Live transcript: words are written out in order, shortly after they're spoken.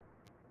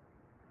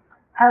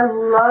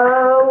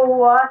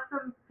Hello,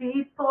 awesome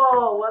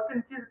people.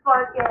 Welcome to the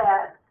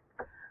podcast.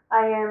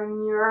 I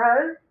am your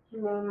host,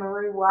 Janine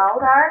Marie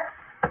Wildheart,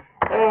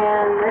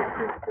 and this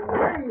is the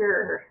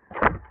Warrior.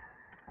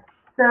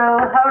 So,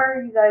 how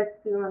are you guys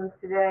doing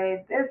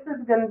today? This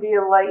is going to be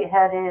a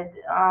lightheaded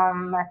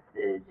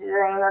message. It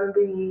ain't going to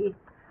be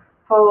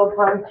full of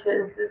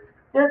punches. It's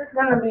just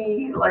going to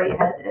be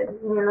lightheaded.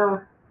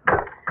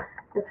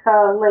 It's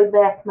called a laid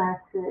back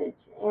message.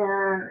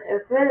 And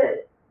if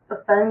it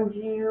offends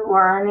you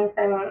or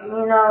anything,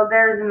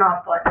 there's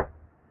nothing.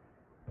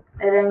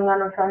 It ain't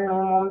gonna offend me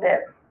one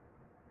bit.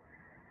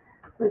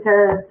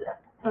 Because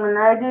when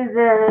I do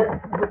this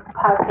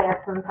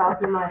podcast, I'm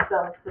talking to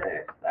myself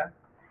too. So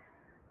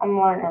I'm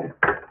learning.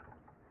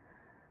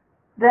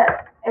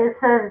 That it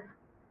says,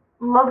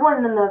 love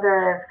one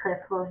another as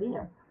Christ loves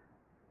you.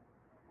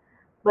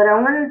 But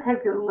I'm going to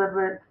take it a little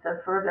bit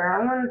step further.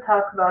 I'm going to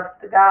talk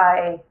about the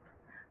guy,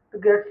 the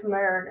Good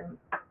Samaritan.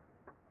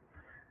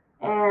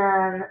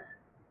 And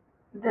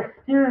this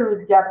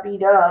dude got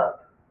beat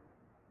up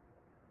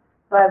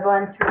by a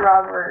bunch of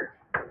robbers.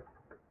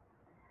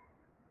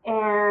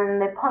 And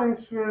they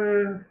punched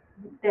him,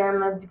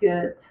 damaged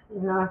goods.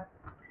 And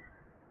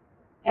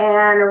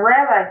a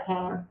rabbi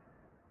came.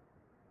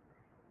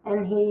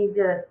 And he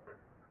just,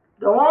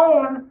 go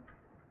on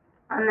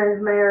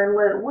his mare and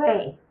lit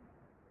away.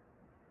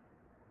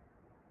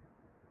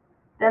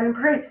 Then the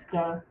priest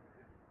came.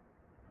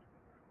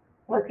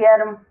 Look at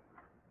him,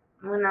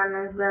 went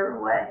on his merry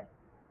way.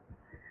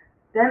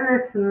 Then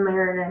the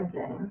Samaritan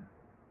came.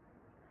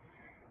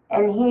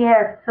 And he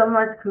had so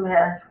much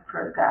compassion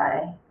for the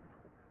guy,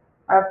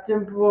 wrapped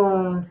in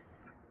wounds,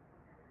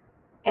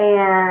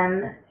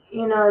 and,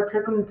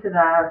 took him to the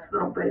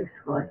hospital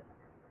basically.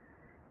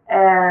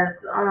 As,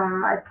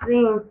 I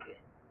think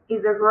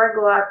either Greg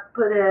Locke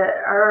put it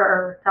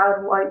or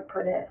Todd White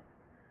put it.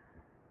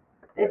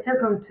 They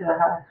took him to the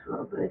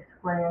hospital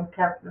basically and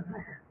kept him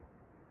there.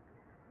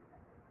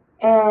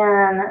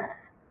 And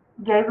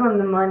gave him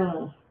the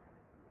money.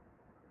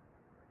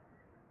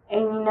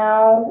 And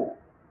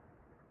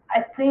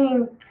I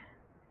think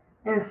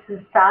in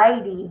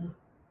society,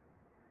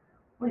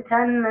 we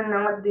tend to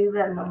not do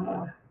that no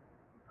more.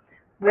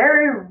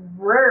 Very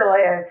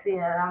rarely I see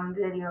it on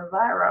video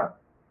viral.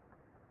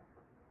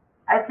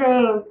 I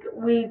think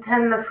we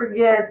tend to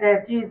forget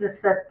that Jesus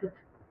set the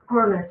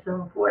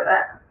cornerstone for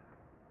that.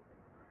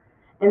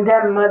 And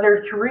that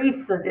Mother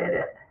Teresa did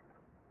it.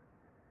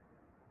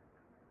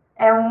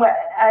 And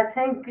I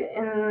think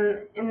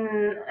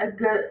in a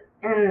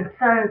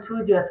sense, we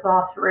just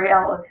lost the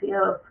reality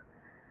of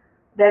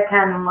that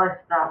kind of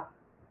lifestyle.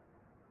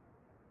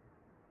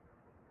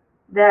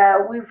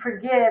 That we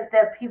forget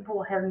that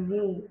people have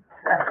needs.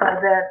 I saw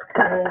that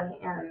today,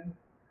 and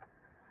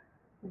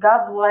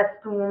God bless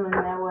the woman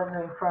that was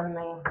in front of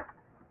me.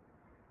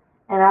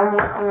 And I'm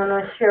going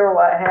to share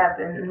what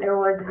happened. There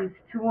was these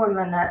two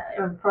women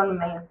in front of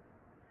me.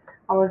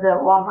 I was at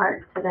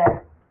Walmart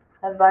today.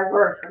 I buy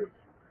groceries.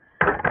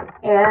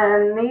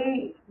 And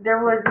there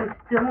was these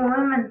two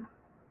women.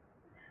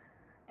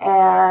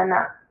 And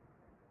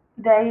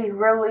they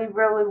really,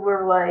 really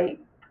were like,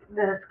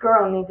 this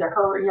girl needs to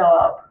hurry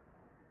up.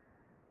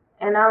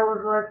 And I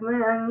was like,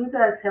 man, you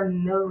guys have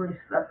no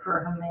respect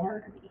for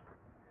humanity.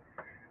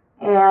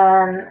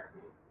 And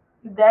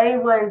they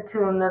went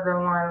to another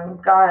one.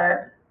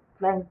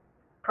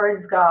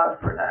 Praise God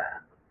for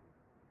that.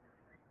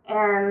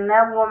 And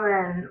that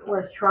woman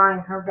was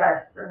trying her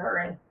best to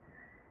hurry.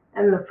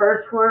 And the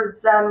first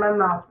words out of my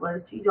mouth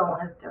was, you don't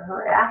have to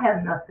hurry. I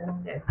have nothing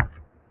to do.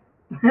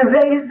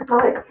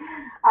 Basically,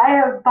 I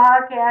have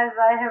podcasts,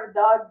 I have a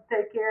dog to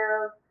take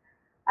care of,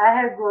 I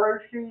have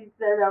groceries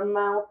that I'm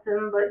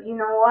mounting, but you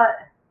know what?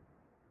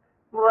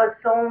 What's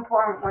so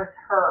important was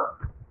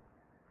her.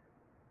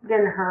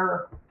 Getting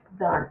her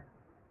done.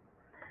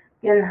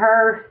 Getting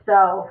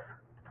herself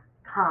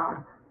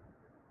calm.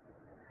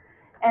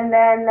 And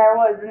then there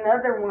was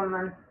another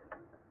woman,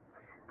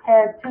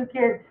 had two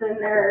kids in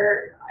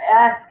there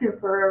asking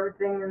for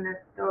everything in the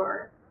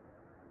store.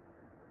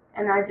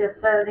 And I just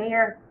said,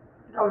 here,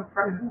 go in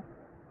front of me.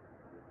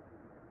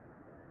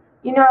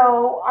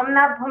 I'm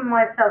not putting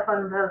myself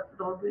on the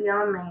pedestal,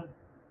 beyond me.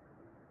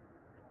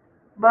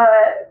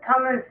 But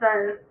common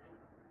sense,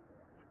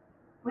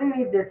 we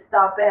need to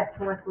stop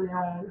acting like we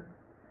own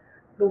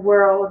the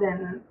world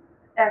and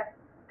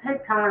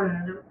take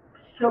time to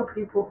show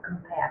people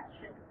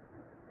compassion.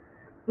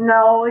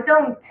 No, it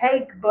don't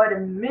take but a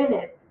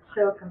minute to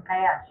show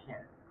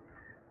compassion.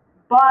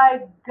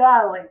 By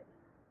golly,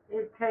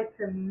 it takes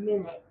a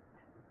minute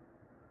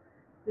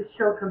to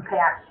show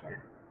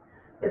compassion.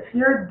 If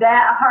you're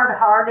that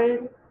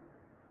hard-hearted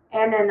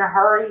and in a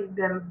hurry,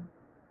 then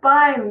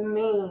by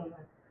means,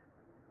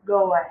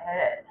 go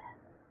ahead.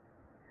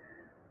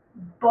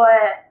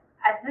 But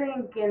I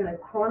think in the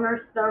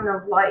cornerstone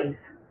of life,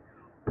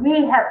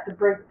 we have to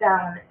break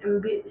down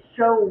and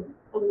show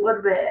a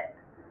little bit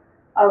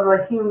of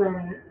a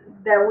human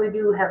that we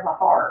do have a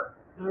heart.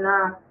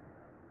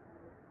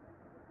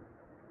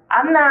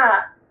 I'm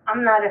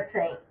not a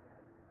saint.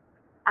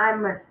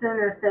 I'm a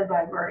sinner saved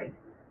by grace.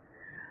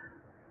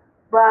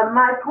 But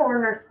my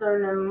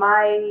cornerstone and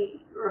my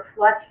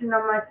reflection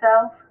of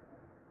myself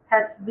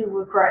has to do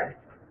with Christ.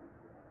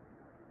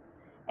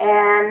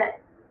 And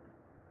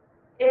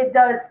it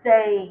does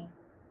say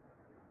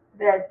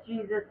that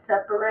Jesus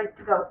separates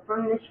the goat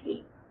from the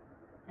sheep.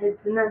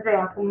 It's an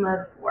example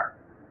metaphor.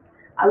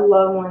 I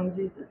love when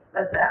Jesus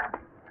says that.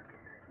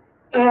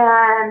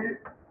 And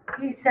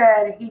he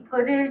said he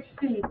put his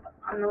sheep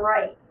on the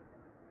right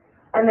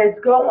and his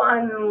goat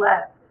on the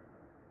left.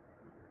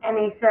 And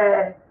he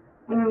said,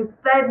 when you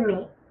fed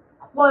me,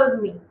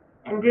 clothed me,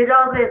 and did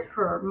all this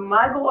for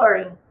my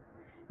glory,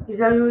 he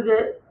said you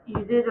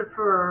did it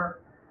for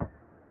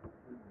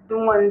the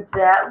ones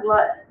that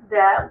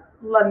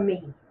love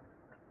me,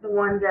 the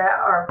ones that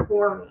are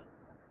for me.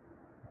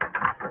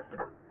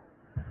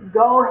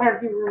 Go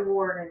have your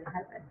reward in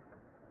heaven.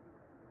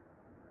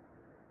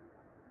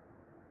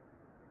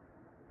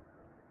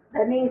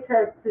 Then he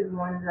said to the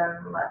ones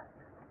on the left,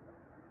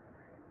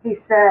 he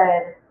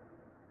said,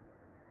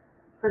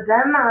 for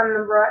them on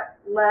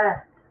the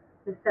left,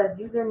 he said,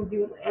 you didn't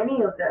do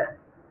any of this.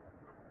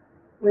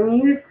 When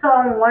you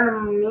saw one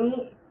of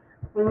me,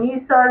 when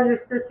you saw your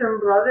sister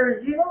and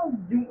brothers, you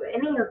don't do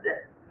any of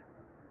this.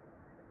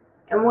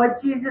 And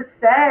what Jesus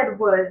said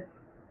was,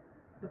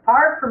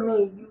 depart from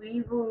me, you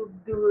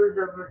evildoers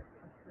of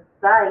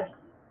society.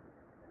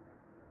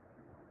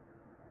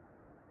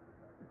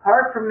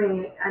 Depart from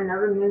me, I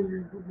never knew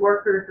you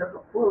workers of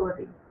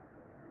equality.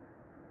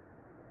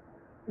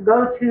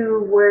 Go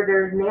to where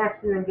there's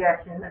gnashing and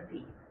gashing of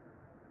teeth,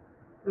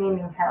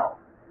 meaning hell.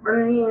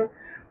 Burning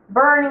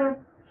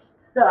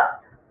stuff.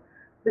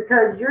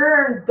 Because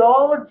your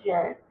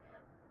indulgence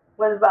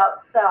was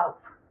about self.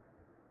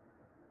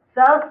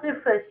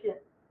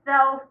 Self-sufficient,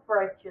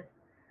 self-righteous,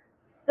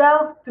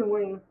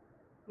 self-doing,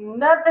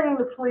 nothing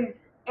to please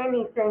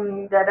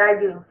anything that I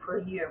do for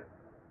you.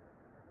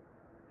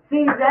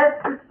 See,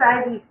 that's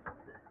society's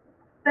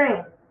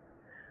thing.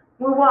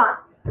 We want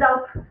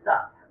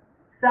self-stuff,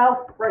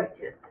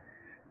 self-righteous,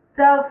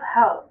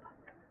 self-help,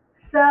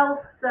 self.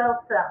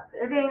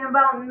 It ain't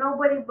about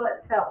nobody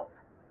but self.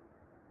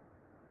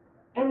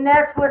 And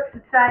that's what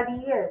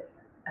society is,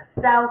 a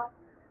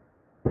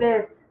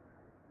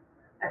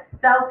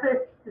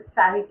selfish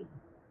society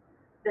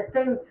that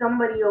thinks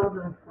somebody owes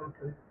them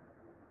something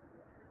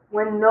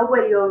when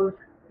nobody owes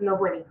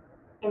nobody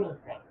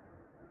anything.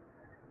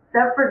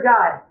 Except for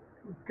God.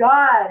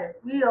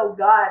 We owe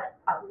God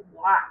a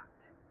lot.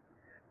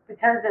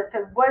 Because if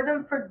it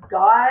wasn't for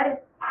God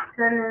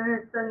sending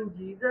his son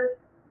Jesus,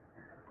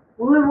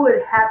 we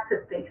would have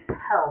to face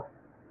hell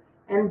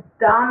and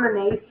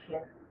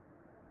domination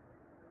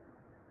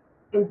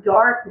and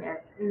darkness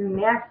and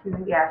gnashing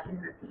and gashing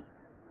of teeth.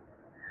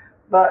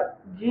 But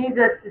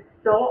Jesus is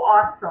so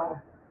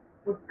awesome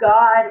with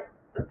God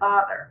the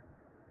Father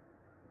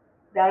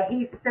that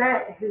he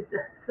sent his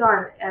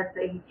son as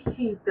a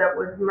sheep that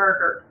was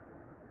murdered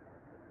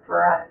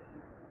for us.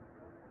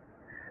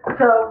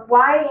 So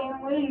why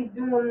ain't we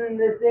doing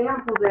the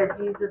example that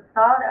Jesus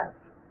taught us?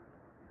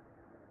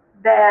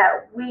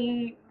 That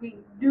we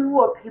do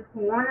what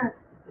people want us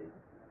to do.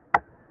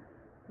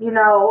 You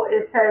know,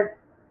 it says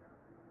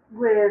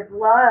with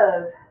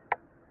love,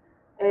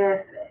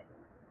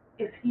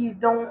 if you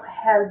don't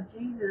have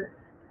Jesus,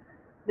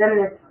 then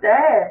it's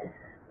dead.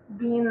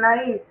 Be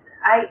nice.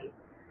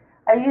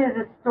 I use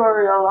this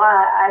story a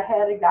lot. I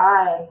had a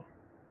guy.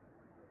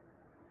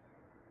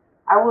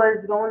 I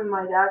was going to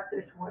my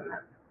doctor's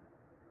appointment,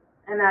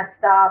 and I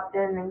stopped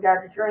in and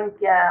got a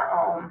drink at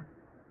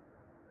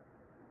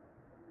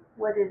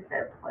what is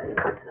that place?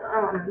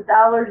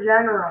 Dollar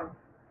General.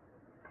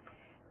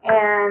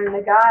 And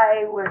the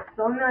guy was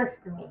so nice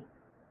to me.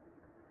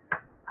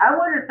 I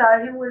would have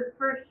thought he was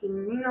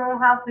Christian. You know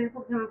how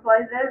people can play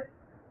this?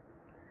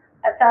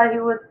 I thought he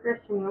was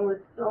Christian. He was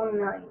so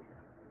nice.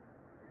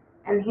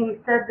 And he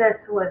said this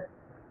with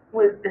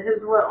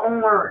his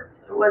own words.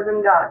 It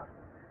wasn't God.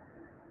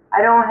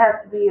 I don't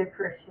have to be a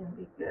Christian to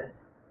be good.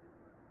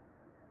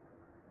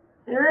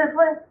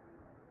 Seriously?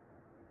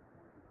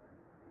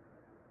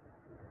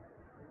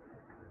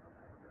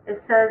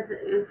 It says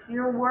if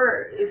you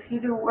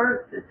do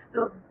works, it's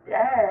still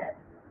dead.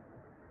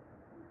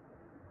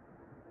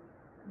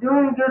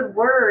 Doing good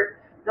works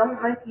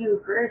don't make you a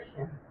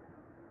Christian.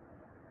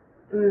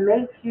 It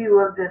makes you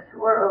of this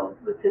world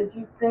because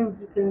you think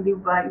you can do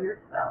by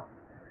yourself.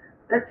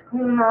 That's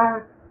cool,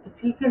 Mom.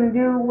 If you can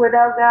do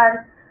without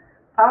God,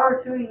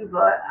 power to you,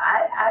 but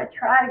I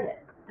tried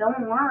it.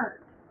 Don't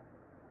work.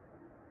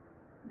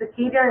 The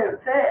key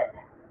doesn't fit.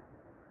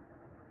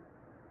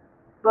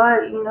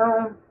 But, you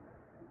know,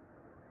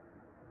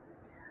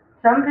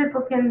 some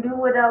people can do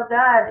without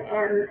God,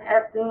 and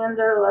at the end of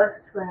their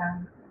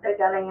lifespan, they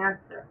got an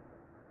answer.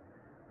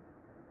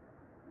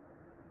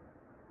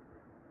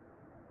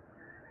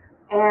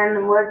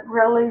 And what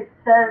really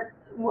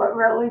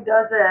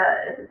does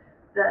that is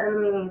the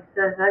enemy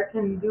says I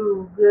can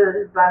do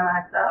good by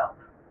myself.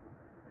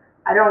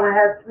 I don't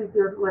have to be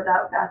good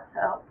without God's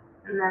help.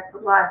 And that's a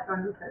lie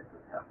from the pits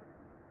of hell.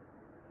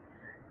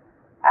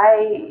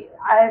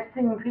 I've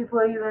seen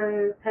people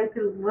even take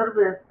it a little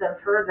bit a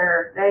step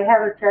further. They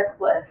have a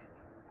checklist.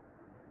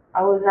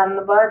 I was on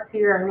the bus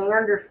here in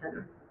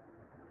Anderson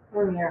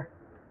one year.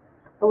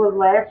 It was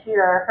last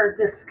year. I heard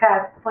this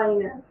guy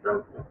explaining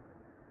something.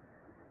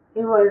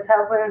 He was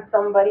helping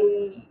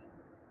somebody.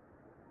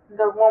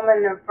 The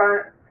woman in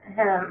front of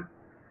him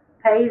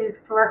paid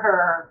for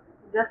her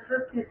just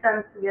 50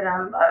 cents to get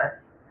on the bus.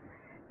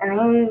 And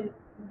he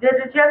did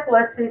a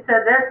checklist. He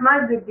said, that's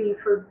my good deed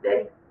for the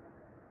day.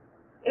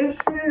 It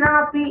should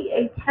not be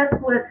a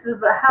checklist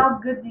of how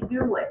good you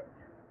do it.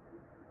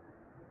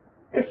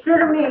 It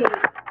shouldn't be,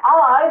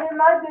 oh, I did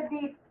my good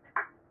deed,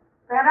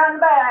 pat on the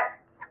back.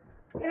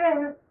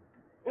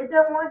 It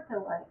don't work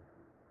that way.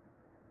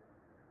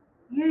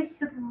 You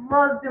should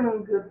love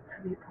doing good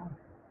to people.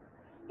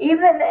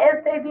 Even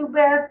if they do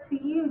bad to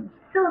you,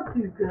 still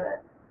do good.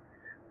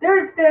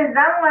 There's days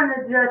I want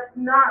to just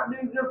not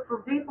be good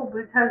for people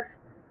because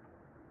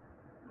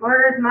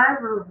where is my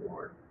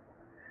reward?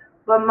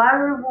 But my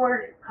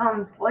reward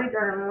comes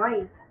later in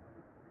life.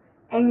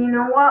 And you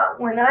know what?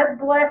 When I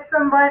bless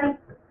somebody,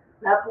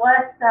 not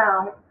blessed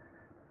out,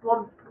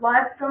 but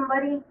bless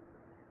somebody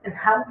and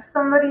help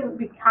somebody and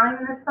be kind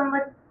to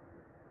somebody,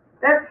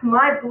 that's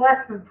my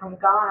blessing from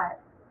God.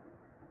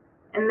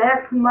 And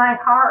that's my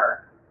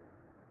heart.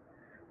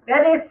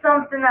 That is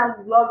something I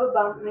love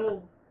about me.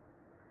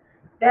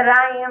 That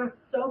I am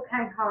so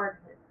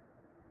kind-hearted.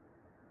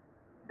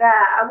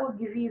 That I will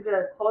give you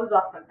the clothes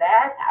off my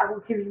back. I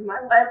will give you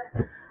my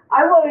left.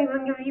 I will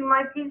even give you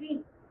my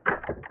TV.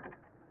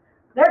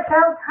 That's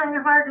how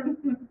kind-hearted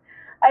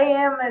I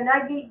am, and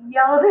I get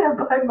yelled at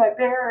by my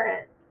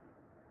parents.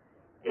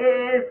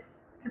 Is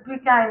to be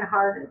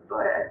kind-hearted,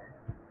 but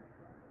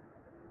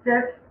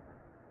just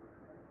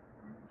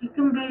you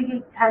can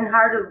be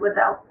kind-hearted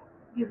without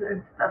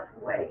giving stuff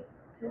away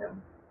too.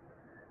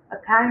 A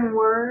kind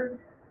word.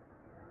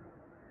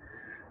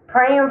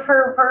 Praying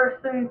for a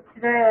person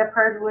today. I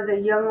prayed with a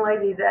young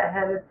lady that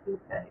had a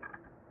toothache.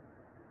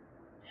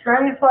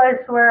 Strange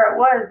place where it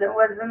was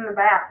in the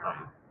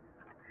bathroom.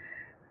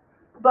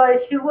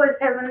 But she was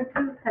having a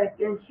toothache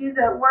and she's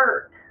at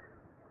work.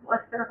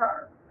 Bless her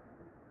heart.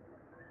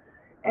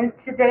 In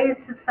today's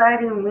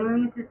society, we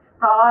need to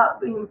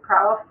stop being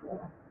proudful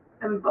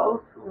and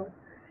boastful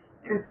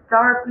and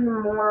start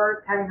being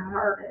more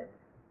kind-hearted.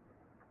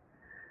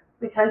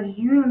 Because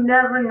you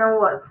never know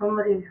what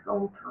somebody's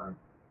going through.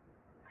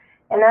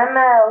 And I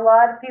met a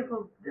lot of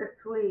people this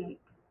week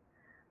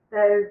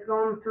that is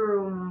going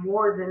through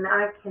more than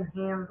I can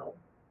handle.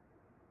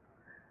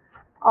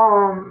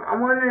 I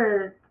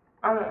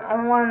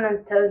wanna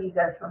tell you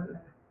guys something.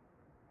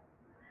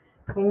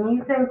 When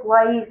you think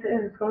life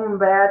is going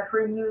bad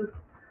for you,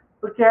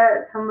 look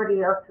at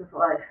somebody else's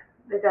life.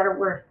 They got it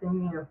worse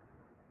than you.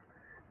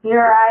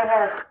 Here I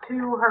have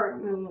 2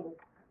 hurt knees.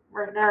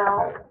 Right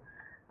now,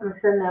 I'm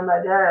sitting at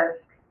my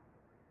desk,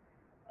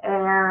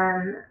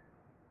 and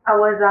I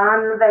was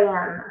on the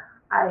van.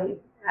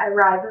 I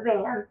ride the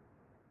van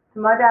to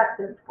my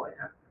doctor's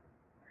appointment.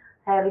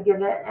 I had to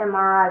get an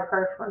MRI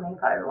first for me,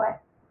 by the way,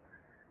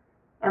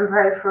 and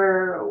pray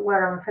for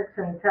what I'm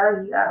fixing to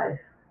tell you guys.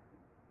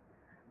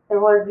 There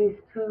was these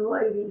 2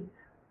 ladies,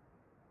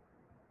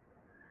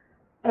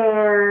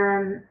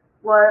 and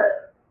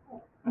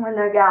when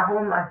I got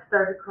home, I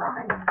started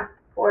crying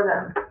for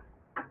them.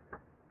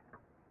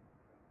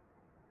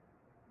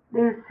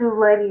 These 2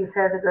 ladies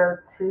had to go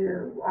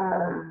to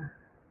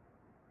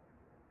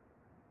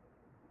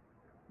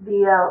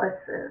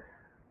dialysis.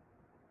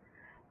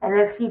 And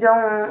if you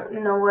don't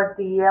know what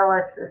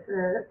dialysis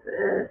is,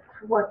 it's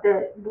what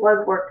the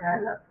blood work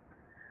kind of.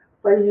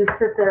 But you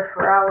sit there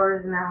for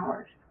hours and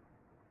hours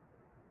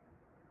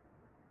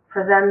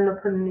for them to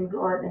put new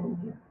blood in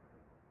you.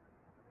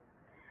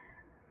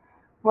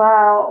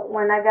 Well,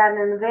 when I got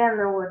in the van,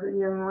 there was a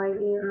young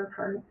lady in the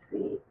front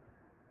seat.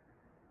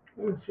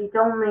 And she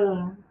told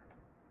me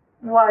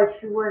why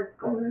she was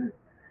going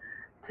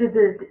to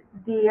the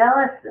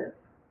dialysis.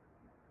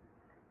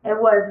 It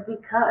was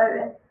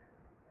because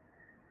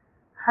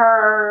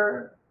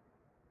her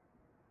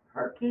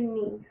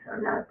kidneys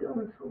are not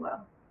doing so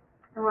well.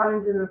 It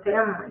runs in the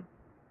family.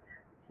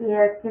 She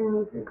has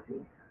kidney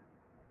disease.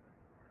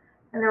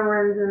 And it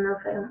runs in the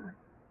family.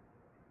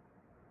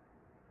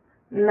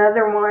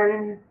 Another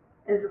one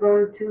is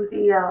going to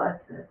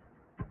dialysis.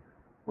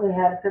 We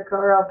had to pick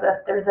her up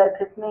after they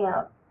picked me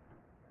up.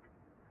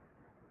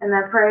 And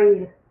I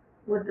prayed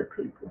with the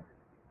people.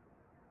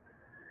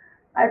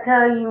 I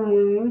tell you, when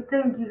you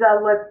think you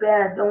got look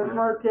bad, don't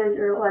look at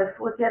your life,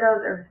 look at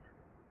others.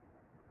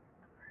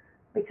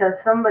 Because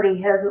somebody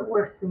has it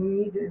worse than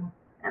you do.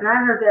 And I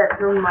heard that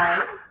through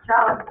my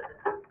childhood.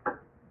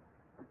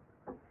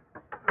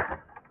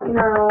 You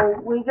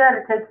know, we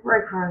gotta take a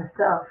break from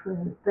ourselves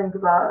and think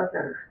about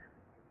others.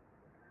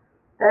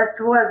 That's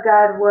what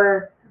God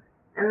was,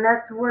 and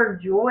that's where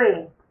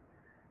joy,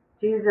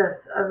 Jesus,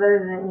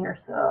 other than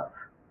yourself.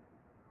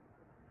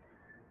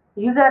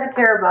 You gotta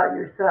care about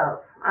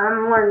yourself.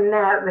 I'm learning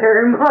that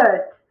very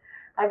much.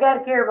 I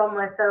gotta care about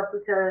myself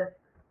because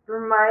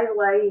through my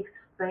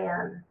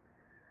lifespan,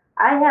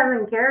 I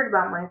haven't cared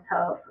about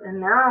myself, and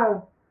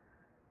now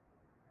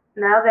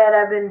that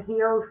I've been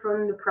healed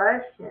from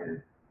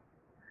depression,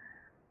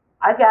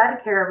 I gotta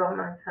care about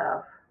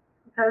myself.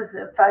 Because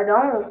if I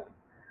don't,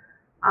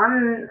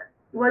 I'm,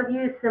 what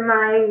use am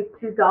I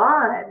to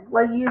God?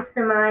 What use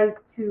am I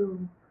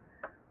to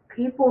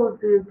people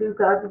to do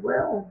God's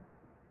will?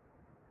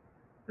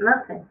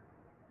 Nothing.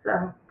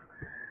 So,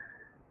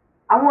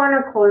 I want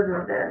to close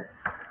with this.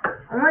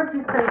 I want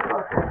you to think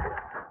about this.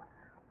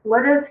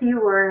 What if you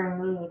were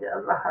in need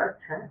of a heart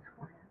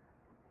transplant?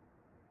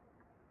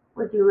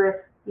 Would you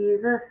risk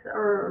Jesus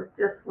or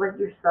just let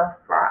yourself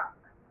rot?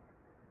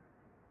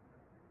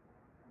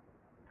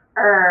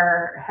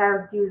 Or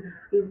have Jesus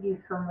give you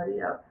somebody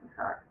else's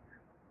heart?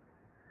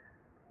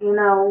 You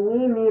know,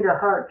 we need a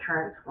heart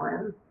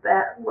transplant.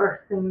 That's worse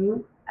than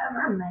you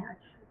ever imagined.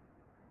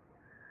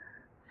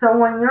 So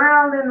when you're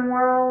out in the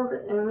world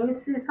and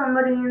you see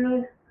somebody in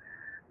need,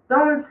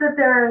 don't sit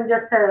there and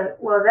just say,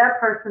 well, that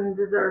person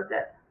deserved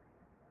it.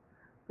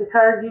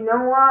 Because you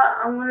know what?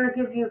 I'm going to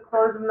give you a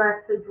closed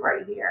message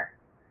right here.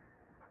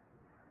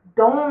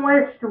 Don't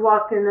wish to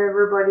walk in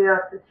everybody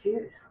else's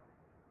shoes.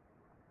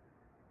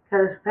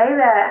 Because pay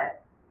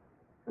that.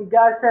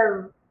 God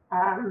said,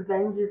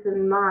 vengeance is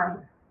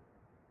mine.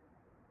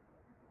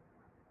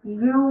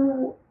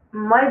 You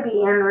might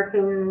be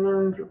entertaining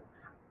angels.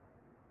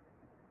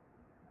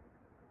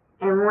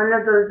 And one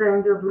of those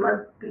angels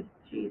must be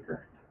Jesus.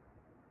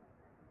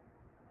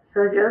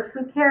 So just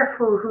be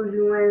careful who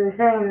you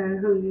entertain and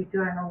who you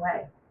turn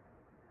away.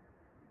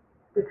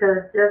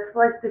 Because just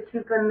like the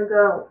sheep and the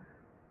goat,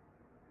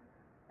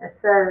 it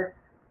says,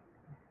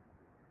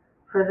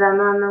 for them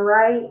on the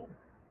right,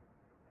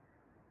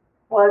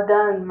 well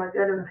done, my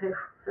good and faithful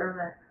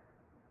servant.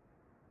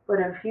 But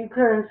if you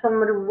turn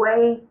somebody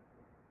away,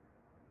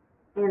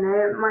 and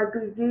it might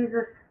be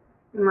Jesus,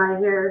 you might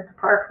hear,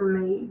 depart from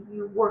me,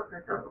 you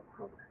workers of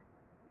iniquity.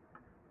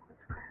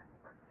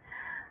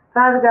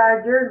 Father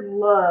God, your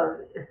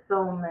love is so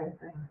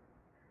amazing,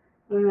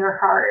 and your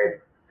heart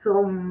is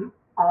so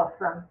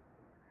awesome.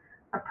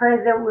 I pray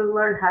that we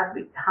learn how to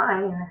be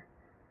kind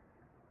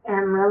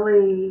and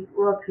really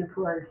love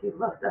people as you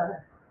loved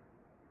us.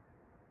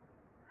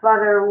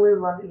 Father, we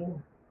love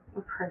you.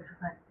 We praise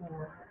you.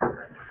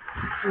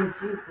 In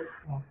Jesus'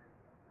 name.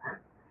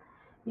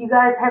 You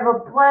guys have a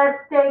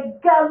blessed day.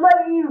 God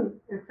love you.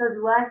 And so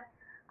do I.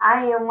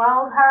 I am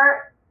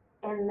Wildheart,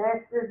 and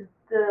this is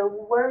the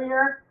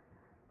Warrior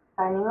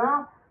signing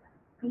off.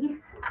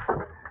 Peace.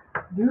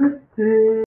 Deuces.